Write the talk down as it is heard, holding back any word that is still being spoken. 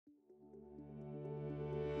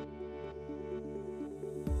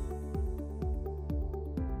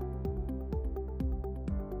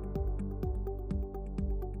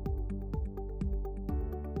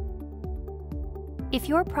If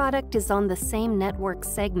your product is on the same network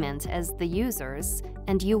segment as the user's,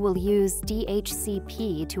 and you will use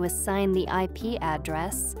DHCP to assign the IP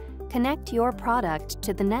address, connect your product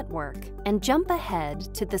to the network and jump ahead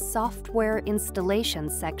to the software installation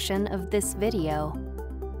section of this video.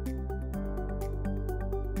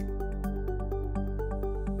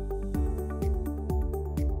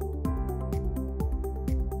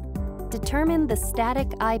 Determine the static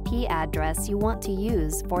IP address you want to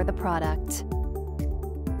use for the product.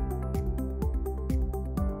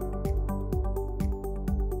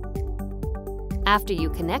 After you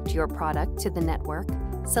connect your product to the network,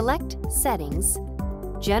 select Settings,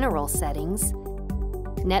 General Settings,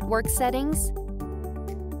 Network Settings,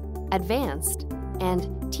 Advanced, and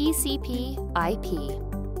TCP/IP.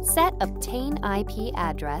 Set Obtain IP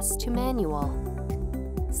Address to Manual.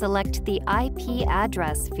 Select the IP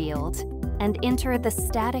address field and enter the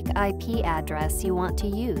static IP address you want to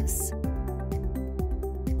use.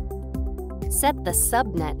 Set the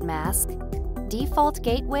subnet mask, default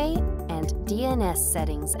gateway, and DNS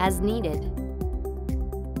settings as needed.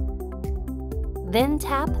 Then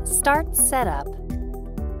tap Start Setup.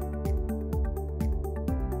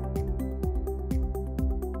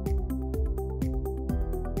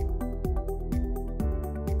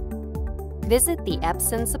 Visit the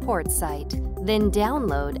Epson support site, then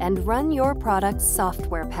download and run your product's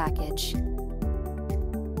software package.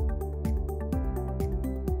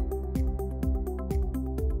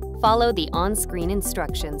 Follow the on-screen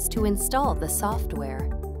instructions to install the software.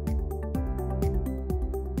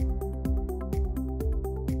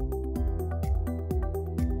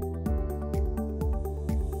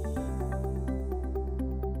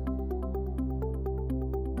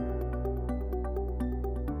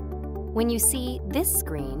 When you see this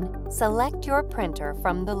screen, select your printer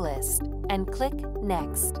from the list and click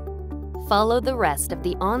Next. Follow the rest of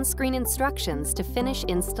the on-screen instructions to finish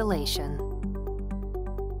installation.